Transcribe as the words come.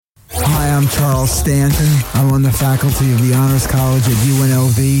Hi, I'm Charles Stanton. I'm on the faculty of the Honors College at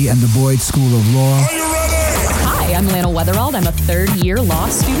UNLV and the Boyd School of Law. Are you ready? Hi, I'm Lana Weatherald. I'm a third-year law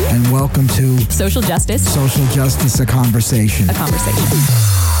student. And welcome to Social Justice. Social Justice, a Conversation. A Conversation.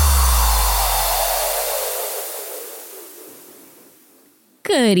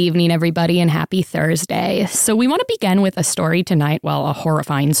 Good evening, everybody, and happy Thursday. So we want to begin with a story tonight, well, a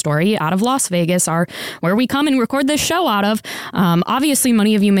horrifying story out of Las Vegas, where we come and record this show out of. Obviously,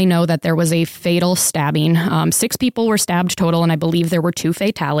 many of you may know that there was a fatal stabbing. 6 people were stabbed total, and I believe there were 2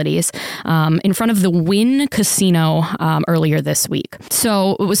 fatalities in front of the Wynn Casino earlier this week.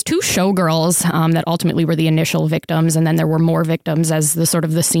 So it was 2 showgirls that ultimately were the initial victims, and then there were more victims as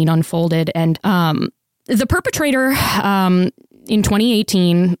the scene unfolded. And the perpetrator in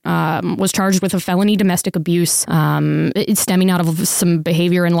 2018, was charged with a felony domestic abuse stemming out of some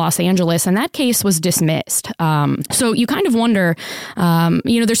behavior in Los Angeles, and that case was dismissed. So you kind of wonder,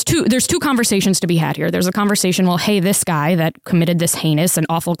 there's two conversations to be had here. There's a conversation, well, hey, this guy that committed this heinous and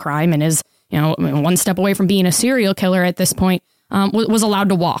awful crime and is, one step away from being a serial killer at this point, was allowed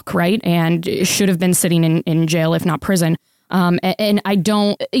to walk, right? And should have been sitting in jail, if not prison. And I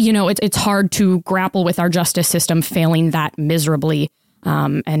don't, it's hard to grapple with our justice system failing that miserably.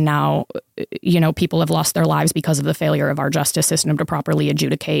 And now, people have lost their lives because of the failure of our justice system to properly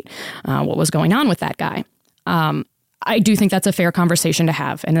adjudicate what was going on with that guy. I do think that's a fair conversation to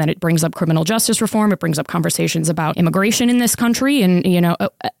have. And then it brings up criminal justice reform. It brings up conversations about immigration in this country. And,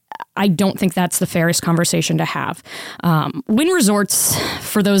 I don't think that's the fairest conversation to have. Wynn Resorts,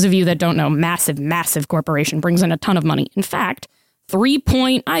 for those of you that don't know, massive corporation, brings in a ton of money. In fact,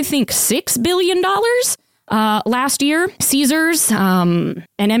 $3.6 billion last year. Caesars and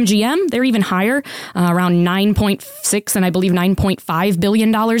MGM, they're even higher, around 9.6 and I believe $9.5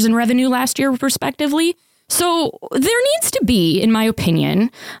 billion in revenue last year, respectively. So there needs to be, in my opinion,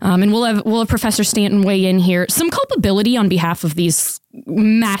 and we'll have Professor Stanton weigh in here, some culpability on behalf of these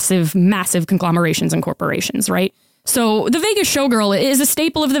massive conglomerations and corporations, right? So the Vegas showgirl is a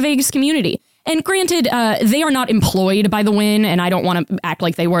staple of the Vegas community. And granted, they are not employed by the Wynn, and I don't want to act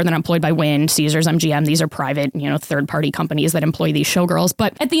like they were. They're employed by Wynn, Caesars, MGM. These are private, third-party companies that employ these showgirls.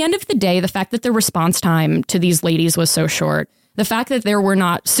 But at the end of the day, the fact that the response time to these ladies was so short, the fact that there were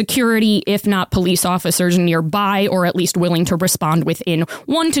not security, if not police officers nearby, or at least willing to respond within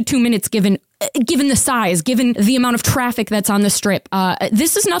 1 to 2 minutes, given the size, given the amount of traffic that's on the strip,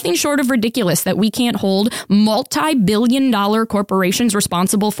 this is nothing short of ridiculous that we can't hold multi-billion-dollar corporations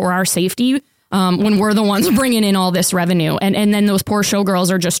responsible for our safety when we're the ones bringing in all this revenue. And then those poor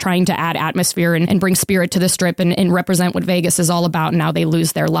showgirls are just trying to add atmosphere and bring spirit to the strip and represent what Vegas is all about. And now they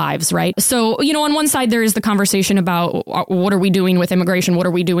lose their lives, right? So, on one side, there is the conversation about what are we doing with immigration? What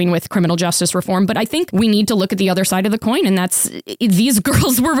are we doing with criminal justice reform? But I think we need to look at the other side of the coin. And that's these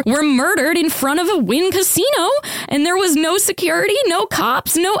girls were murdered in front of a Wynn casino. And there was no security, no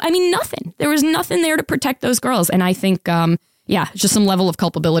cops, nothing. There was nothing there to protect those girls. And I think, just some level of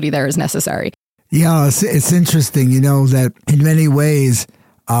culpability there is necessary. Yeah, it's interesting, that in many ways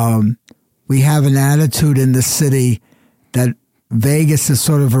we have an attitude in the city that Vegas is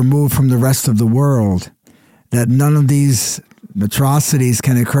sort of removed from the rest of the world, that none of these atrocities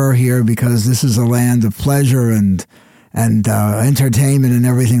can occur here because this is a land of pleasure and entertainment and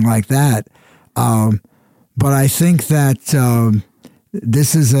everything like that. But I think that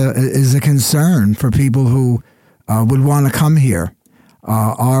this is a concern for people who would want to come here.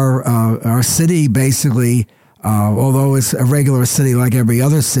 Our city basically, although it's a regular city like every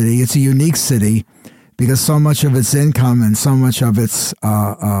other city, it's a unique city because so much of its income and so much of its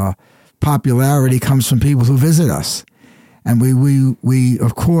popularity comes from people who visit us. And we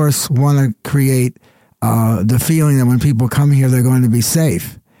of course want to create the feeling that when people come here, they're going to be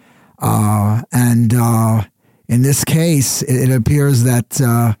safe. And in this case, it appears that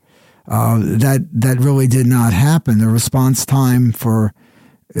that really did not happen. The response time for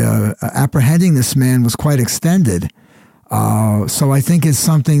apprehending this man was quite extended. So I think it's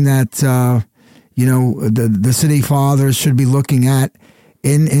something that the city fathers should be looking at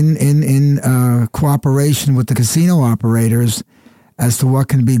in cooperation with the casino operators as to what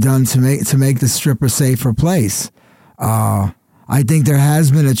can be done to make the Strip a safer place. I think there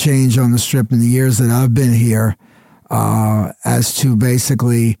has been a change on the Strip in the years that I've been here, as to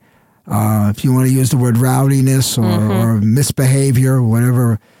basically. If you want to use the word rowdiness or misbehavior,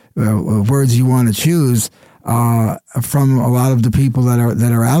 whatever words you want to choose, from a lot of the people that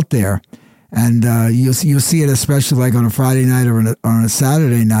are out there, and you'll see it especially like on a Friday night or on a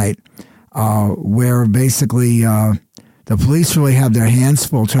Saturday night, where basically the police really have their hands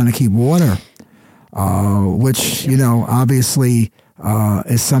full trying to keep water, which obviously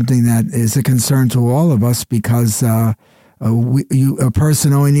is something that is a concern to all of us because a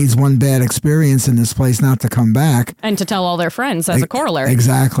person only needs one bad experience in this place not to come back. And to tell all their friends as a corollary.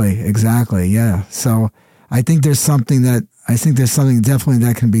 Exactly, yeah. So I think there's something definitely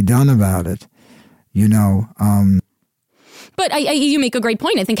that can be done about it, But you make a great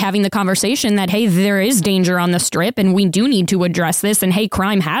point. I think having the conversation that, hey, there is danger on the Strip and we do need to address this. And hey,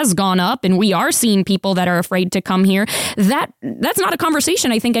 crime has gone up and we are seeing people that are afraid to come here. That's not a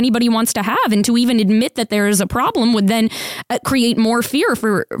conversation I think anybody wants to have. And to even admit that there is a problem would then create more fear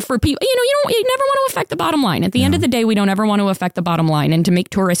for people. You never want to affect the bottom line. At the end of the day, we don't ever want to affect the bottom line. And to make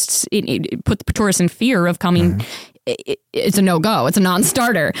tourists, put tourists in fear of coming it's a no-go. It's a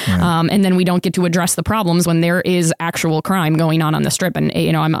non-starter. Right. And then we don't get to address the problems when there is actual crime going on the Strip. And,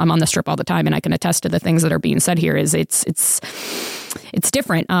 I'm on the Strip all the time, and I can attest to the things that are being said here is it's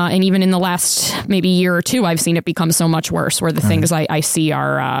different. And even in the last maybe year or two, I've seen it become so much worse where the things I see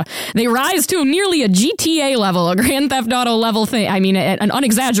are, they rise to nearly a GTA level, a Grand Theft Auto level thing. I mean, and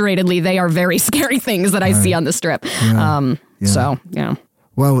unexaggeratedly, they are very scary things that I see on the Strip. Yeah. So, yeah.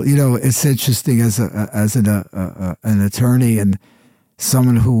 Well, it's interesting as an attorney and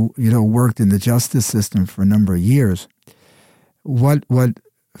someone who, worked in the justice system for a number of years. What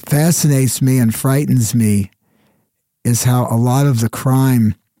fascinates me and frightens me is how a lot of the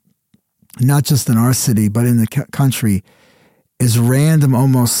crime, not just in our city, but in the country, is random,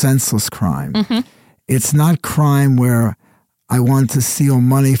 almost senseless crime. Mm-hmm. It's not crime where I want to steal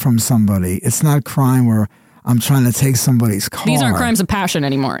money from somebody. It's not crime where I'm trying to take somebody's car. These aren't crimes of passion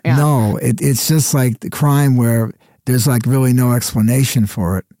anymore. Yeah. No, it's just like the crime where there's like really no explanation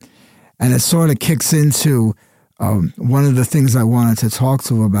for it. And it sort of kicks into one of the things I wanted to talk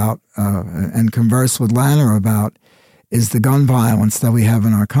to about and converse with Lana about is the gun violence that we have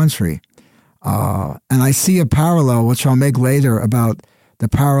in our country. And I see a parallel, which I'll make later, about the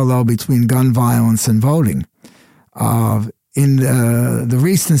parallel between gun violence and voting. In the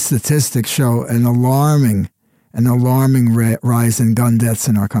recent statistics show an alarming rise in gun deaths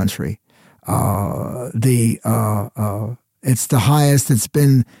in our country. It's the highest it's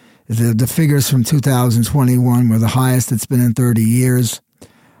been. The figures from 2021 were the highest it's been in 30 years.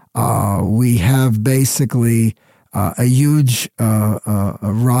 We have basically a huge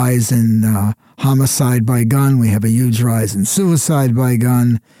rise in homicide by gun. We have a huge rise in suicide by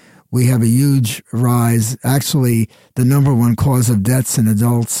gun. We have a huge rise, actually the number one cause of deaths in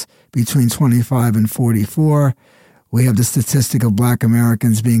adults between 25 and 44. We have the statistic of Black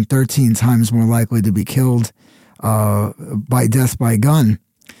Americans being 13 times more likely to be killed by death by gun.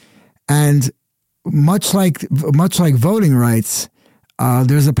 And much like voting rights,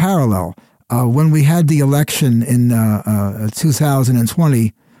 there's a parallel. When we had the election in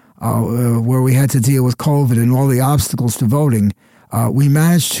 2020, where we had to deal with COVID and all the obstacles to voting, we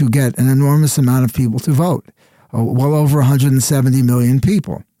managed to get an enormous amount of people to vote, well over 170 million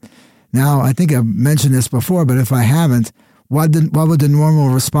people. Now, I think I've mentioned this before, but if I haven't, what would the normal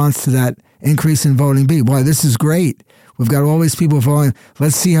response to that increase in voting be? Boy, this is great. We've got all these people voting.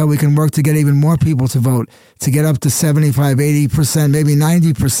 Let's see how we can work to get even more people to vote, to get up to 75, 80%, maybe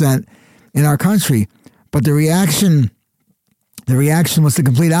 90% in our country. But the reaction was the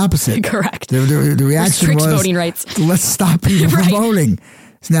complete opposite. Correct. The reaction was voting rights. Let's stop people from voting.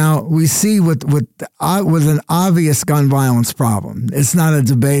 Now we see with an obvious gun violence problem. It's not a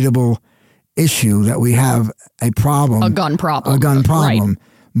debatable issue that we have a problem. A gun problem.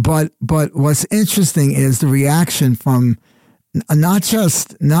 Right. But what's interesting is the reaction from not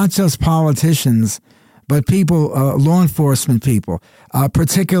just politicians, but people, law enforcement people,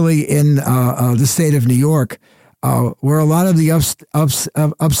 particularly in the state of New York. Where a lot of the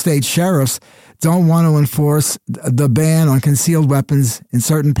upstate sheriffs don't want to enforce the ban on concealed weapons in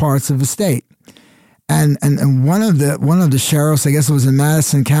certain parts of the state, and one of the sheriffs, I guess it was in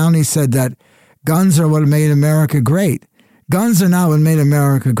Madison County, said that guns are what made America great. Guns are not what made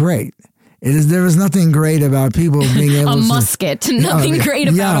America great. There is nothing great about people being able to... A musket. Nothing great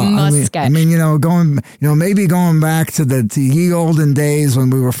about a musket. Maybe going back to the ye olden days when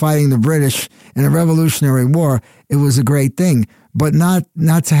we were fighting the British in a Revolutionary War, it was a great thing, but not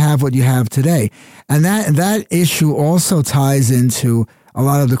to have what you have today. And that issue also ties into a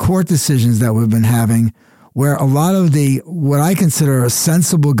lot of the court decisions that we've been having, where a lot of what I consider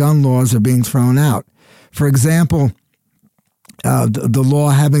sensible gun laws are being thrown out. For example, the law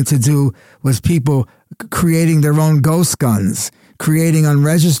having to do with people creating their own ghost guns, creating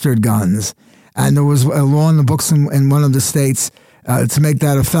unregistered guns. And there was a law in the books in one of the states to make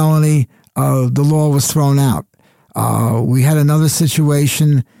that a felony. The law was thrown out. We had another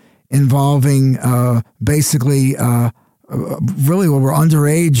situation involving basically really what were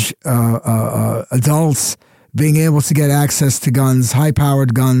underage adults being able to get access to guns,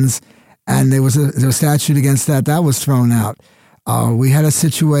 high-powered guns, and there was a statute against that. That was thrown out. We had a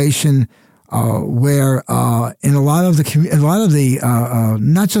situation where in a lot of the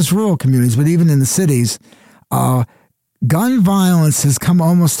not just rural communities, but even in the cities, gun violence has come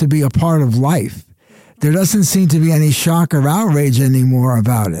almost to be a part of life. There doesn't seem to be any shock or outrage anymore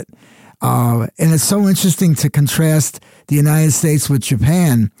about it. And it's so interesting to contrast the United States with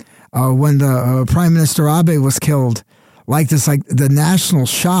Japan. When the Prime Minister Abe was killed, like the national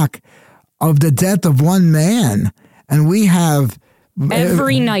shock of the death of one man. And we have...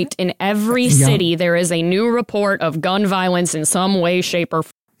 Every night in every city, there is a new report of gun violence in some way, shape, or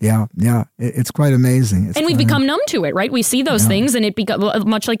form. Yeah. It's quite amazing. And we've become numb to it, right? We see those things, and it becomes,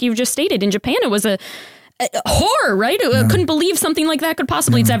 much like you've just stated, in Japan, it was a horror, right? I couldn't believe something like that could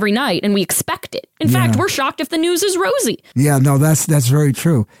possibly. It's every night, and we expect it. In fact, we're shocked if the news is rosy. Yeah, no, that's very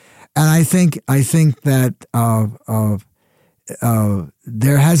true. And I think that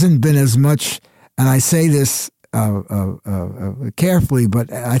there hasn't been as much, and I say this carefully,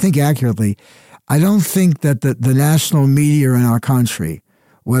 but I think accurately. I don't think that the national media in our country,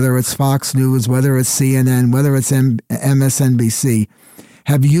 whether it's Fox News, whether it's CNN, whether it's MSNBC,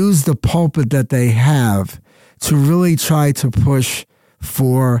 have used the pulpit that they have to really try to push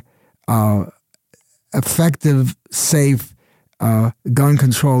for effective, safe gun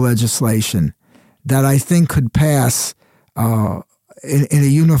control legislation that I think could pass in a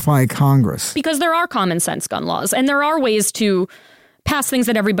unified Congress. Because there are common sense gun laws, and there are ways to pass things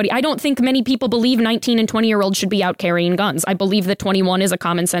that everybody... I don't think many people believe 19 and 20-year-olds should be out carrying guns. I believe that 21 is a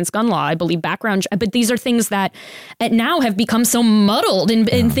common sense gun law. I believe background... But these are things that now have become so muddled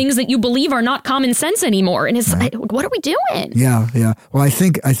in things that you believe are not common sense anymore. And it's what are we doing? Yeah. Well, I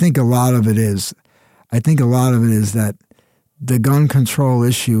think a lot of it is... that the gun control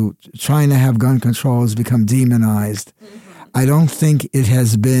issue, trying to have gun control, has become demonized. Mm-hmm. I don't think it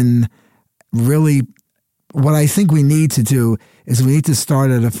has been really... What I think we need to do is we need to start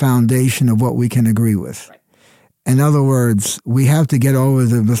at a foundation of what we can agree with. Right. In other words, we have to get over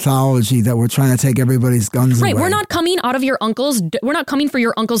the mythology that we're trying to take everybody's guns away. Right, we're not coming for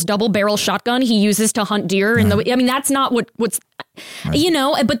your uncle's double-barrel shotgun he uses to hunt deer. That's not what's...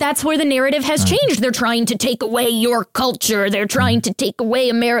 Right. But that's where the narrative has changed. They're trying to take away your culture. They're trying to take away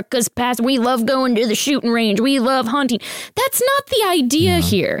America's past. We love going to the shooting range. We love hunting. That's not the idea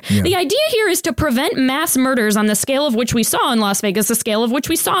here. Yeah. The idea here is to prevent mass murders on the scale of which we saw in Las Vegas, the scale of which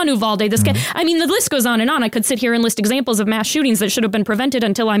we saw in Uvalde. The list goes on and on. I could sit here and list examples of mass shootings that should have been prevented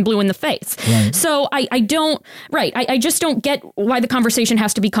until I'm blue in the face. Right. So I just don't get why the conversation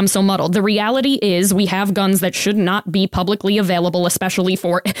has to become so muddled. The reality is we have guns that should not be publicly available, especially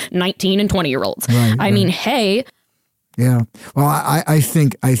for 19 and 20-year-olds. Right, hey. Yeah. Well, I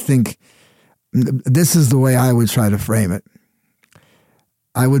think this is the way I would try to frame it.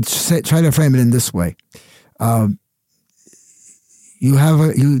 I would try to frame it in this way. You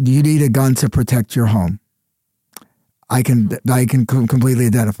need a gun to protect your home. I can completely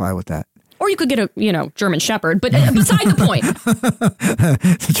identify with that. Or you could get a German Shepherd, but beside the point.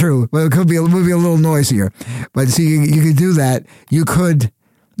 True. Well, it would be a little noisier, but see, you could do that. You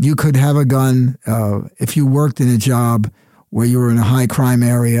could have a gun if you worked in a job where you were in a high crime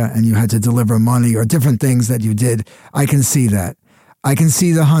area and you had to deliver money or different things that you did. I can see that. I can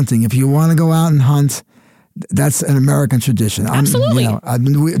see the hunting. If you want to go out and hunt, that's an American tradition. Absolutely.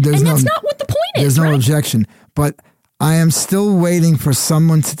 That's not what the point is. There's no objection, but I am still waiting for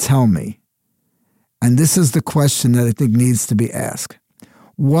someone to tell me. And this is the question that I think needs to be asked.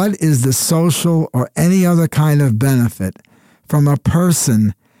 What is the social or any other kind of benefit from a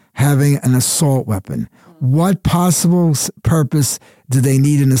person having an assault weapon? What possible purpose do they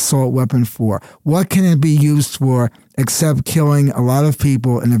need an assault weapon for? What can it be used for except killing a lot of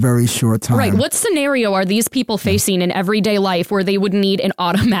people in a very short time? Right. What scenario are these people facing in everyday life where they would need an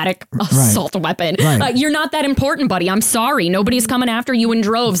automatic assault weapon? Right. You're not that important, buddy. I'm sorry. Nobody's coming after you in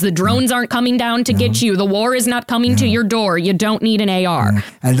droves. The drones aren't coming down to get you. The war is not coming to your door. You don't need an AR.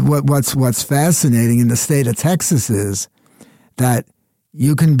 And what's fascinating in the state of Texas is that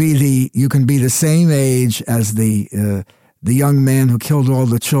you can be the same age as the young man who killed all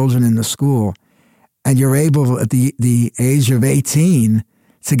the children in the school, and you're able at the age of 18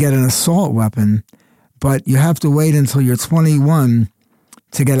 to get an assault weapon, but you have to wait until you're 21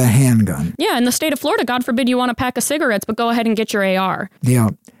 to get a handgun. Yeah, in the state of Florida, God forbid you want a pack of cigarettes, but go ahead and get your AR. Yeah,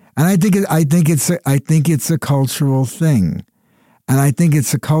 and I think it's a cultural thing, and I think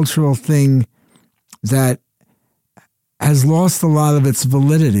it's a cultural thing that has lost a lot of its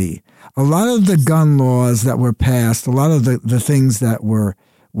validity. a lot of the gun laws that were passed, a lot of the things that were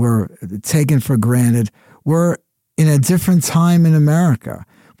taken for granted were in a different time in America.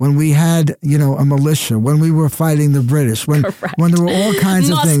 When we had, a militia, when we were fighting the British, when there were all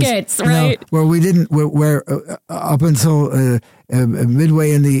kinds of things, muskets, right? Where we didn't, where up until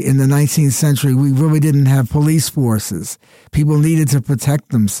midway in the 19th century, we really didn't have police forces. People needed to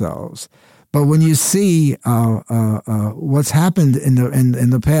protect themselves. But when you see what's happened in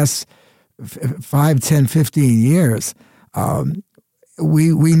the past 5, 10, 15 years,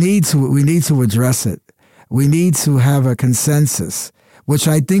 we need to address it. We need to have a consensus, which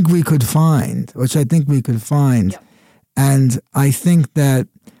I think we could find. Yep. And I think that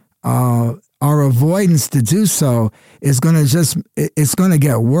our avoidance to do so is going to it's going to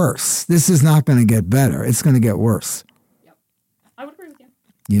get worse. This is not going to get better. It's going to get worse. Yep. I would agree with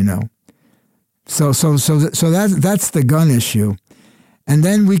you. So that's the gun issue. And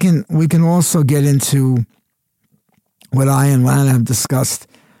then we can also get into what I and Lana have discussed,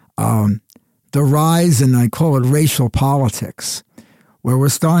 the rise in, I call it racial politics, where we're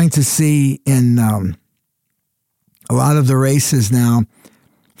starting to see in a lot of the races now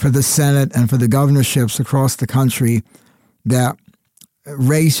for the Senate and for the governorships across the country that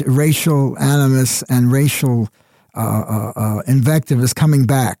racial animus and racial invective is coming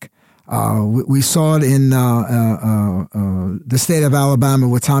back. We saw it in the state of Alabama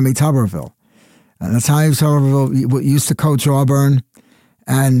with Tommy Tuberville. Tommy Tuberville used to coach Auburn,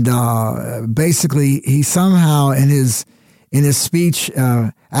 and basically he somehow in his speech,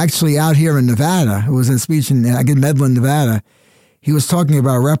 actually out here in Nevada, it was a speech in Medlin, Nevada, he was talking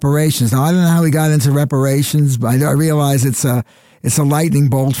about reparations. Now I don't know how he got into reparations, but I realize it's a lightning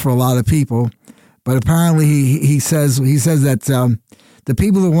bolt for a lot of people. But apparently he says that the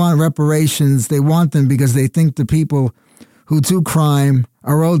people who want reparations, they want them because they think the people who do crime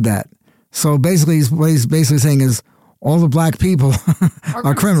are owed that. So basically, what he's basically saying is all the black people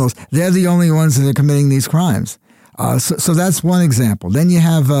are criminals. They're the only ones that are committing these crimes. So that's one example. Then you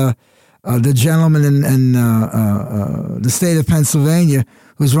have the gentleman in the state of Pennsylvania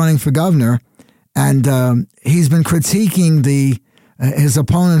who's running for governor, and he's been critiquing his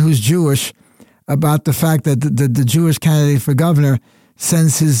opponent who's Jewish about the fact that the Jewish candidate for governor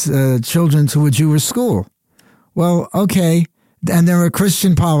sends his children to a Jewish school. Well, okay. And there are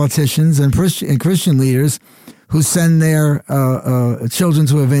Christian politicians and Christian leaders who send their children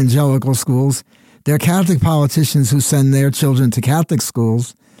to evangelical schools. There are Catholic politicians who send their children to Catholic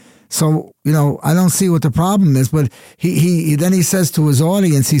schools. So, I don't see what the problem is. But he then he says to his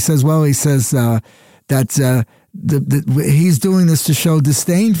audience, he says that he's doing this to show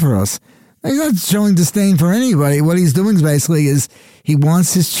disdain for us. He's not showing disdain for anybody. What he's doing basically is he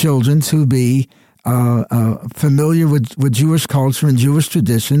wants his children to be familiar with Jewish culture and Jewish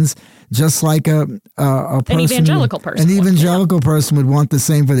traditions, just like an evangelical person would want the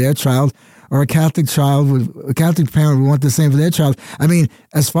same for their child, or a Catholic parent would want the same for their child. I mean,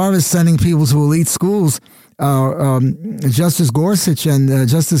 as far as sending people to elite schools, Justice Gorsuch and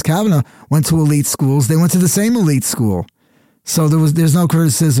Justice Kavanaugh went to elite schools. They went to the same elite school. So there's no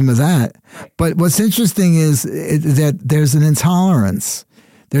criticism of that. But what's interesting is that there's an intolerance.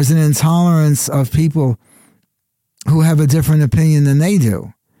 There's an intolerance of people who have a different opinion than they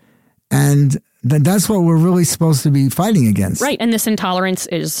do. And that's what we're really supposed to be fighting against. Right. And this intolerance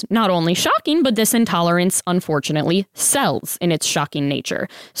is not only shocking, but this intolerance, unfortunately, sells in its shocking nature.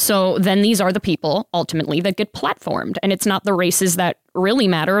 So then these are the people, ultimately, that get platformed. And it's not the races that really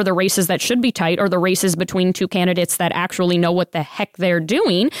matter, or the races that should be tight, or the races between two candidates that actually know what the heck they're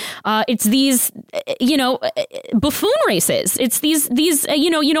doing. It's these, buffoon races. It's these,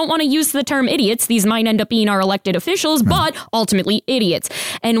 you don't want to use the term idiots. These might end up being our elected officials, but ultimately idiots.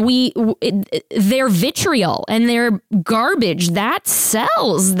 And their vitriol and their garbage, that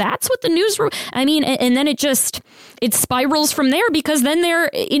sells. That's what the news, and then it spirals from there, because then they're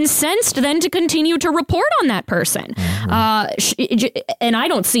incensed then to continue to report on that person. And I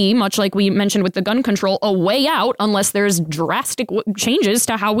don't see, much like we mentioned with the gun control, a way out unless there's drastic changes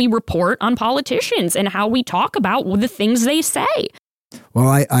to how we report on politicians and how we talk about the things they say. Well,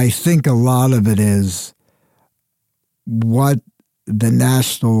 I think a lot of it is what the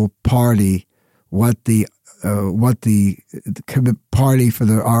national party, what the party for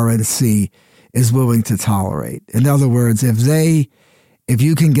the RNC is willing to tolerate. In other words, if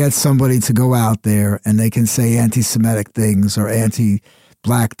you can get somebody to go out there and they can say anti-Semitic things or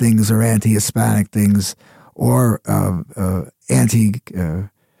anti-Black things or anti-Hispanic things or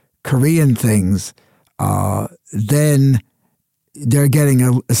anti-Korean things, then they're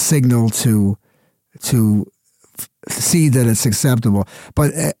getting a signal to see that it's acceptable.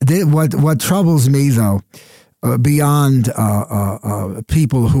 But what troubles me, though, beyond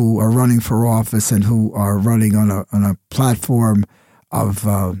people who are running for office and who are running on a platform of,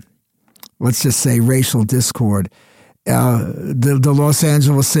 let's just say, racial discord, the Los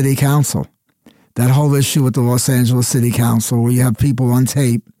Angeles City Council, that whole issue with the Los Angeles City Council, where you have people on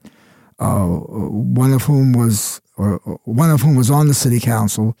tape, one of whom was on the City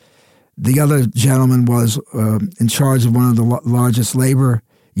Council. The other gentleman was in charge of one of the largest labor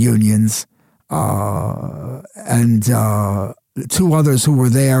unions, and two others who were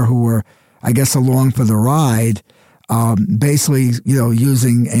there who were, I guess, along for the ride, basically,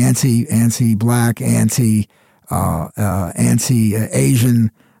 using anti-black, anti-Asian,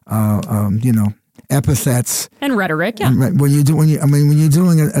 epithets and rhetoric. Yeah. When you're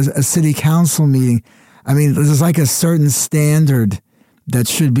doing a city council meeting, I mean, there's like a certain standard that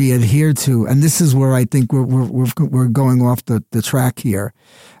should be adhered to, and this is where I think we're going off the track here.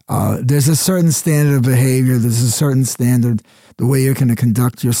 There's a certain standard of behavior. There's a certain standard, the way you're going to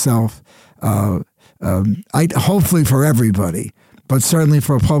conduct yourself. Hopefully for everybody, but certainly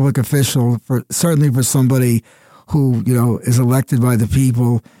for a public official, certainly for somebody who is elected by the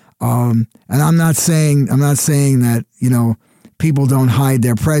people. And I'm not saying that people don't hide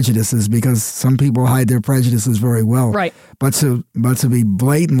their prejudices, because some people hide their prejudices very well. Right. But to be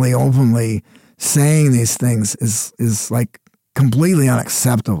blatantly, openly saying these things is like completely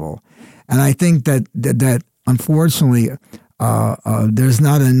unacceptable. And I think that unfortunately there's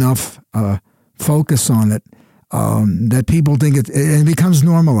not enough focus on it. That people think it becomes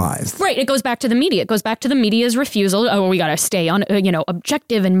normalized. Right. It goes back to the media. It goes back to the media's refusal. Oh, we got to stay on,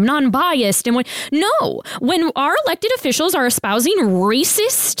 objective and non-biased. And when our elected officials are espousing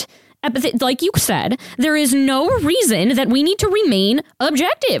racist epithet, like you said, there is no reason that we need to remain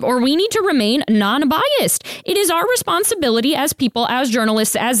objective or we need to remain non-biased. It is our responsibility as people, as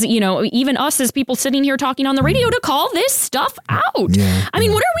journalists, as, even us as people sitting here talking on the radio to call this stuff out. Yeah, I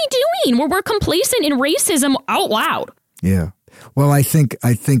mean, what are we doing? We're complacent in racism out loud. Yeah. Well, I think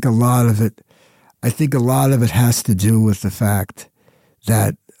a lot of it has to do with the fact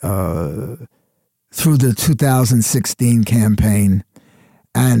that through the 2016 campaign,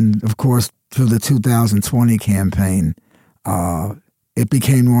 and of course, through the 2020 campaign, it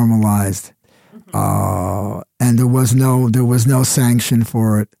became normalized, and there was no sanction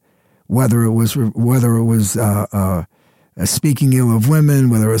for it. Whether it was speaking ill of women,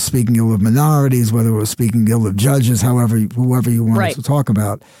 whether it was speaking ill of minorities, whether it was speaking ill of judges, whoever you wanted to talk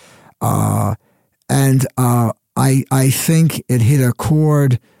about, and I think it hit a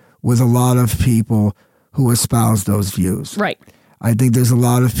chord with a lot of people who espouse those views. Right. I think there's a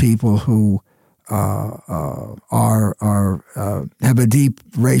lot of people who have a deep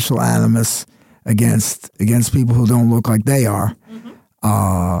racial animus against people who don't look like they are,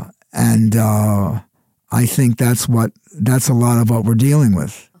 and I think that's a lot of what we're dealing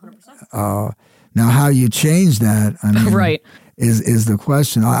with. Now, how you change that, right, is the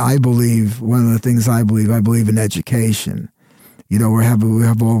question. I believe one of the things I believe in education. We have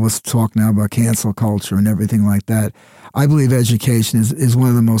all this talk now about cancel culture and everything like that. I believe education is one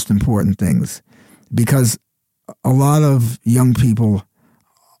of the most important things, because a lot of young people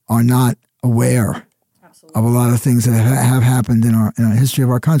are not aware of a lot of things that have happened in our history of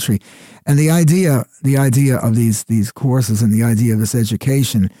our country. And the idea of these courses and the idea of this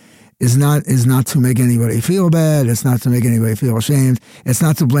education is not to make anybody feel bad. It's not to make anybody feel ashamed. It's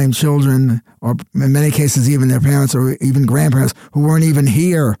not to blame children, or in many cases even their parents or even grandparents who weren't even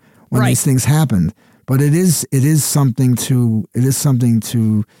here when these things happened. But it is something to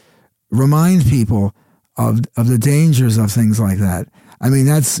remind people of the dangers of things like that. I mean,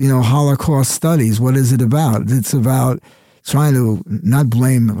 that's Holocaust studies. What is it about? It's about trying to not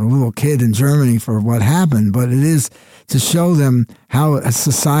blame a little kid in Germany for what happened, but it is to show them how a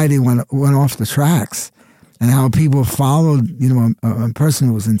society went off the tracks, and how people followed a person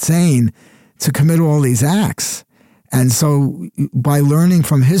who was insane to commit all these acts. And so by learning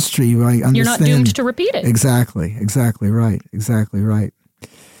from history, I understand. You're not doomed to repeat it. Exactly right.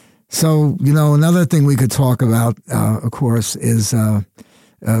 So, another thing we could talk about, of course, is, and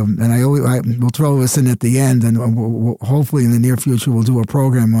we'll throw this in at the end, and we'll, hopefully in the near future we'll do a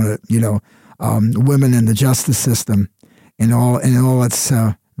program on it, women in the justice system in all its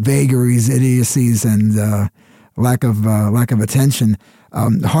vagaries, idiocies, and lack of attention.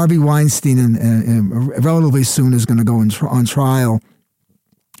 Harvey Weinstein relatively soon is going to go on trial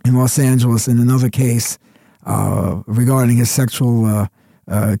in Los Angeles in another case regarding his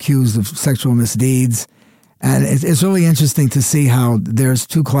accused of sexual misdeeds. And it's really interesting to see how there's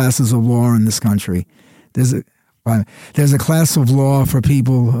two classes of law in this country. There's There's a class of law for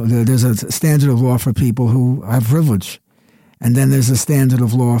people, there's a standard of law for people who have privilege. And then there's a standard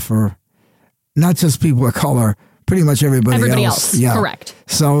of law for not just people of color, pretty much everybody else. Yeah. Correct.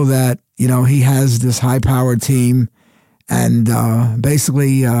 So that, he has this high-powered team. And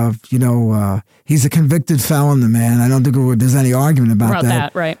basically, he's a convicted felon, the man. I don't think there's any argument about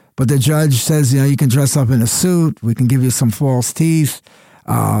that. Right. But the judge says, you can dress up in a suit. We can give you some false teeth.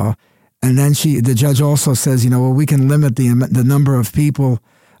 And then the judge also says, we can limit the number of people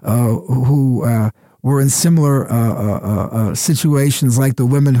who were in similar situations, like the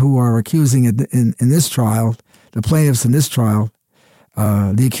women who are accusing in this trial, the plaintiffs in this trial,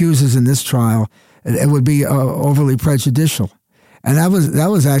 the accusers in this trial. It would be overly prejudicial. And that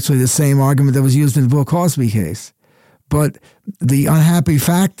was actually the same argument that was used in the Bill Cosby case. But the unhappy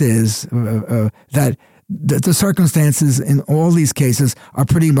fact is that the circumstances in all these cases are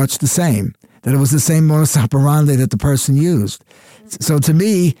pretty much the same, that it was the same modus operandi that the person used. So to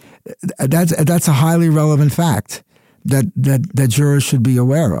me, that's a highly relevant fact that jurors should be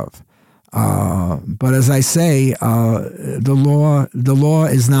aware of. But as I say, the law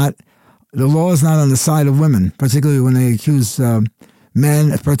is not on the side of women, particularly when they accuse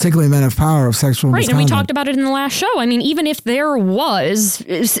men, particularly men of power, of sexual misconduct. Right, and we talked about it in the last show. I mean, even if there was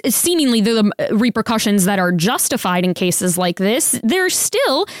seemingly the repercussions that are justified in cases like this, there's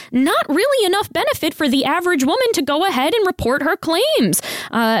still not really enough benefit for the average woman to go ahead and report her claims.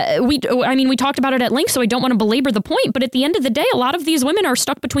 We talked about it at length, so I don't want to belabor the point, but at the end of the day, a lot of these women are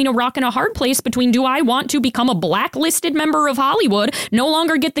stuck between a rock and a hard place between, do I want to become a blacklisted member of Hollywood, no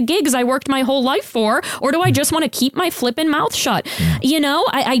longer get the gigs I worked my whole life for, or do I just want to keep my flippin' mouth shut?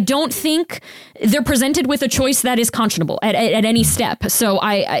 I don't think they're presented with a choice that is conscionable at any step. So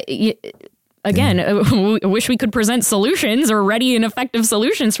I wish we could present solutions or ready and effective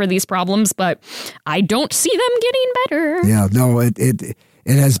solutions for these problems, but I don't see them getting better. Yeah, no, it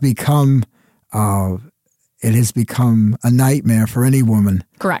has become a nightmare for any woman.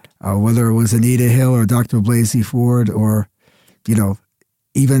 Correct. Whether it was Anita Hill or Dr. Blasey Ford or,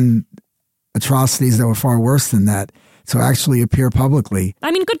 even atrocities that were far worse than that. To actually appear publicly. I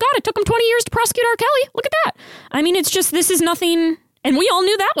mean, good God, it took them 20 years to prosecute R. Kelly. Look at that. I mean, it's just, this is nothing, and we all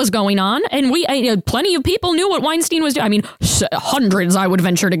knew that was going on, and plenty of people knew what Weinstein was doing. I mean, hundreds, I would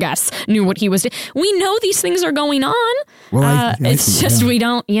venture to guess, knew what he was doing. We know these things are going on. Well, we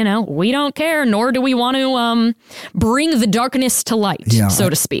don't care, nor do we want to bring the darkness to light, so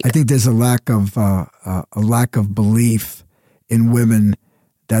to speak. I think there's a lack of belief in women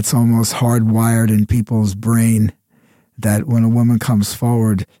that's almost hardwired in people's brain. That when a woman comes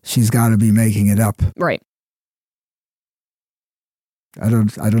forward, she's got to be making it up. Right. I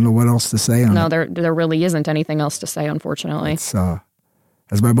don't know what else to say on it. No, there really isn't anything else to say, unfortunately. It's,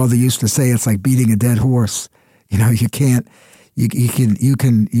 as my mother used to say, it's like beating a dead horse. You can't. You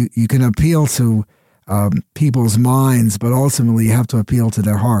can appeal to people's minds, but ultimately you have to appeal to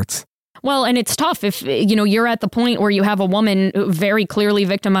their hearts. Well, and it's tough if, you're at the point where you have a woman very clearly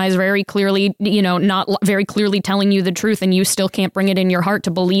victimized, very clearly, not very clearly telling you the truth, and you still can't bring it in your heart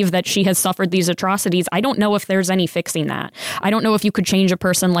to believe that she has suffered these atrocities. I don't know if there's any fixing that. I don't know if you could change a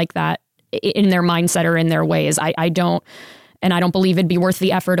person like that in their mindset or in their ways. I don't. And I don't believe it'd be worth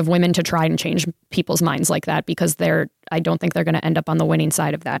the effort of women to try and change people's minds like that, because I don't think they're going to end up on the winning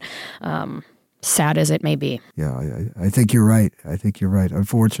side of that. Sad as it may be. Yeah, I think you're right.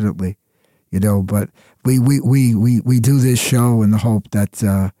 Unfortunately. But we do this show in the hope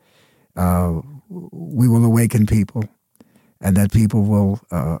that we will awaken people, and that people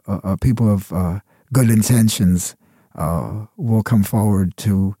of good intentions will come forward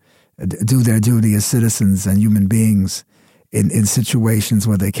to do their duty as citizens and human beings in situations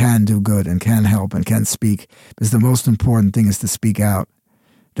where they can do good and can help and can speak. Because the most important thing is to speak out.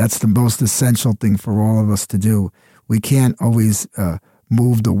 That's the most essential thing for all of us to do. We can't always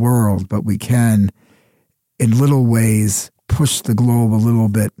move the world, but we can, in little ways, push the globe a little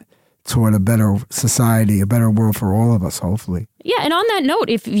bit toward a better society, a better world for all of us, hopefully. Yeah, and on that note,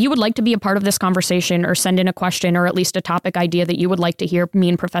 if you would like to be a part of this conversation or send in a question or at least a topic idea that you would like to hear me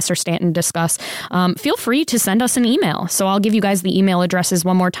and Professor Stanton discuss, feel free to send us an email. So I'll give you guys the email addresses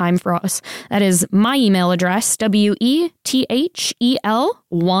one more time for us. That is my email address, WETHEL1,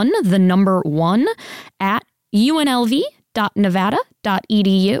 the number 1, at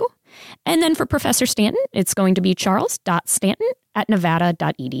unlv.nevada.edu. And then for Professor Stanton, it's going to be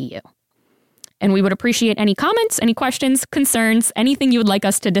charles.stanton@nevada.edu. And we would appreciate any comments, any questions, concerns, anything you would like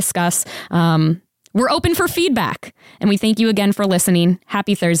us to discuss. We're open for feedback, and we thank you again for listening.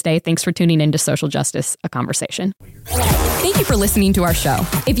 Happy Thursday. Thanks for tuning in to Social Justice, a Conversation. Thank you for listening to our show.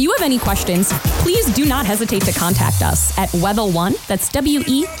 If you have any questions, please do not hesitate to contact us at Weatherald1, that's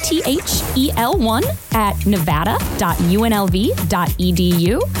WETHEL1 at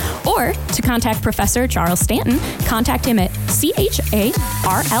nevada.unlv.edu, or to contact Professor Charles Stanton, contact him at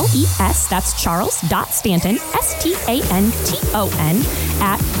CHARLES, that's Charles.Stanton, STANTON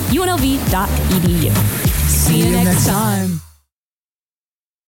at UNLV.edu. See you next time.